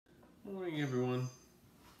Morning, everyone.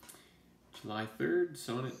 July 3rd,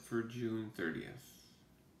 sonnet for June 30th.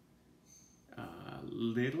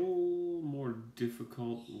 Little more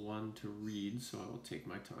difficult one to read, so I will take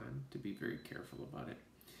my time to be very careful about it.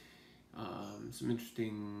 Some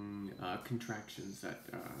interesting contractions that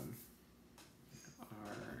are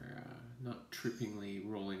not trippingly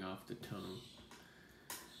rolling off the tongue.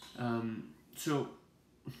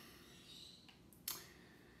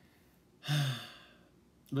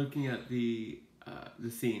 Looking at the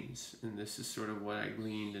themes, and this is sort of what I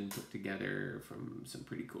gleaned and put together from some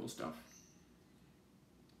pretty cool stuff.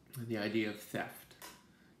 And the idea of theft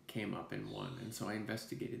came up in one, and so I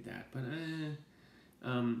investigated that. But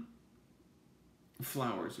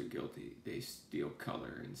flowers are guilty. They steal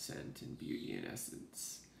color and scent and beauty and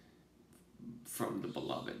essence from the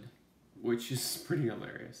beloved, which is pretty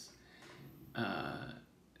hilarious.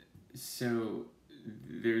 So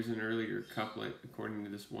there's an earlier couplet, according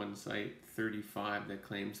to this one site, 35, that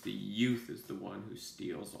claims the youth is the one who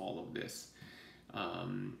steals all of this.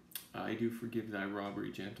 I do forgive thy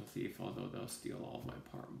robbery, gentle thief, although thou steal all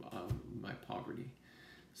my poverty.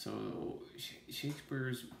 So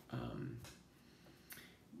Shakespeare's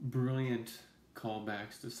brilliant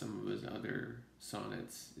callbacks to some of his other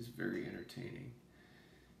sonnets is very entertaining.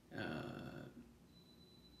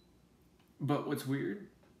 But what's weird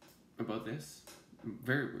about this,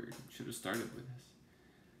 very weird, should have started with this,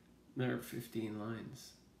 there are 15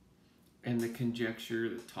 lines. And the conjecture,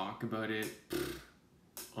 the talk about it,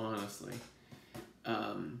 honestly.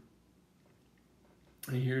 And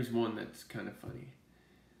here's one that's kind of funny.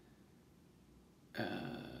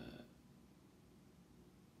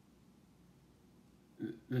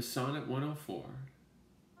 The sonnet 104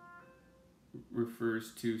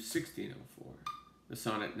 refers to 1604. The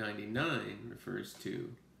sonnet 99 refers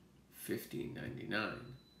to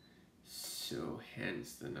 1599. So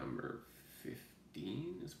hence the number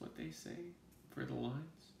 15 is what they say for the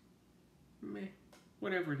lines. Meh.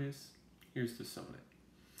 Whatever it is, here's the sonnet.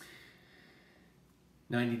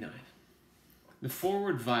 99. The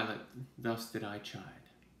forward violet, thus did I chide.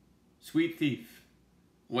 Sweet thief,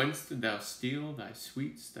 whence did thou steal thy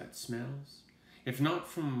sweets that smells? If not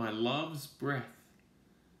from my love's breath,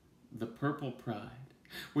 the purple pride,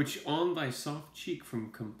 which on thy soft cheek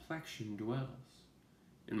from complexion dwells.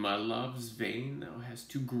 In my love's vein thou hast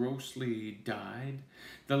too grossly dyed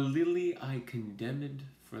the lily I condemned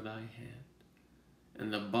for thy hand,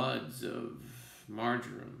 and the buds of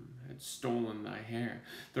marjoram had stolen thy hair.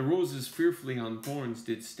 The roses fearfully on thorns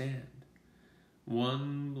did stand.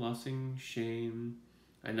 One blushing shame,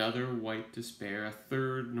 another white despair, a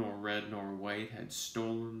third nor red nor white had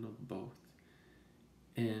stolen of both,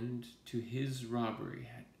 and to his robbery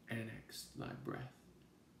had annexed thy breath.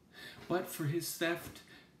 But for his theft,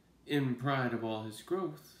 in pride of all his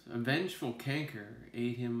growth, a vengeful canker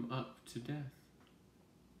ate him up to death.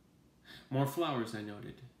 More flowers I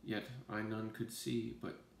noted, yet I none could see,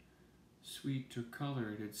 but sweet or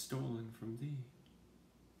color it had stolen from thee.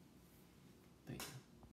 Thank you.